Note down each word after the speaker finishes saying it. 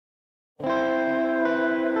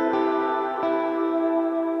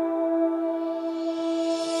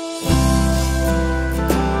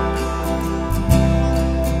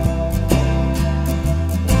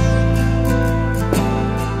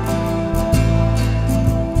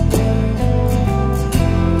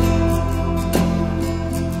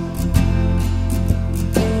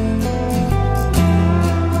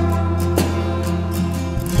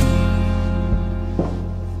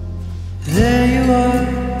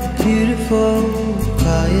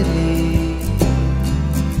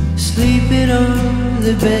Sleeping on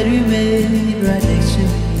the bed we made right next to me.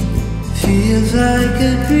 Feels like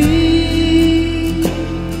a dream,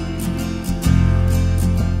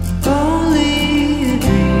 only a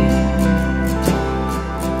dream.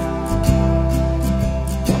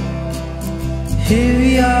 Here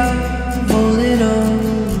we are, holding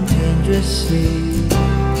on dangerously,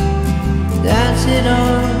 dancing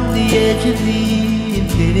on the edge of the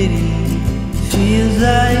infinity. Feels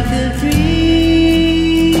like a dream,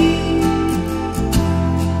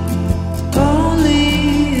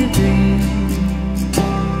 only a dream.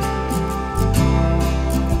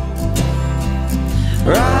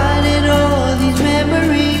 Writing all these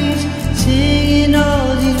memories, singing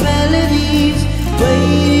all these melodies,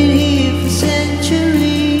 waiting here for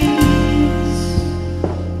centuries.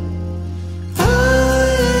 I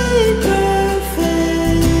ain't perfect,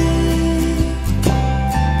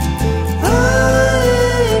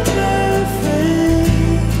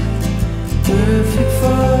 perfect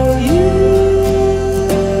for you,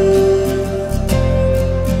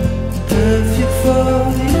 perfect for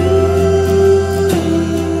you.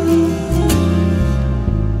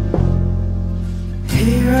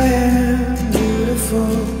 Here I am,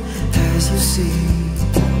 beautiful as you see,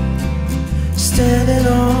 standing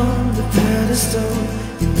on the pedestal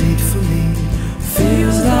you made for me.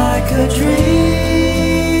 Feels like a dream.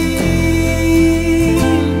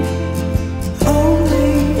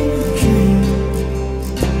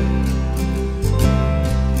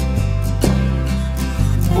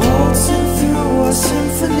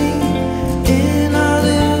 Symphony in our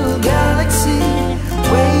little galaxy,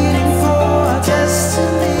 waiting for our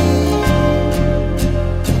destiny.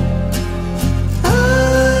 I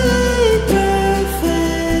ain't perfect,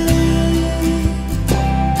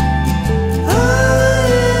 I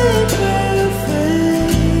ain't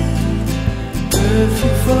perfect,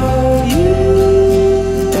 perfect for you,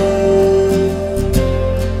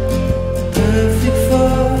 perfect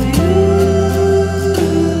for you.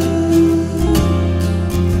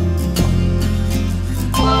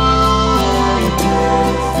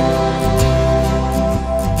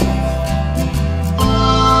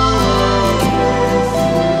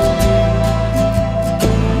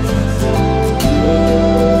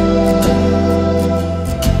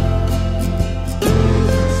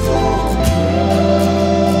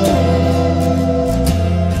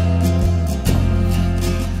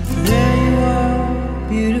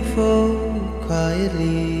 Beautiful,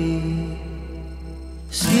 quietly,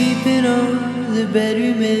 sleeping on the bed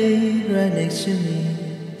we made right next to me.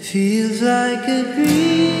 Feels like a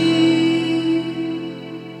dream.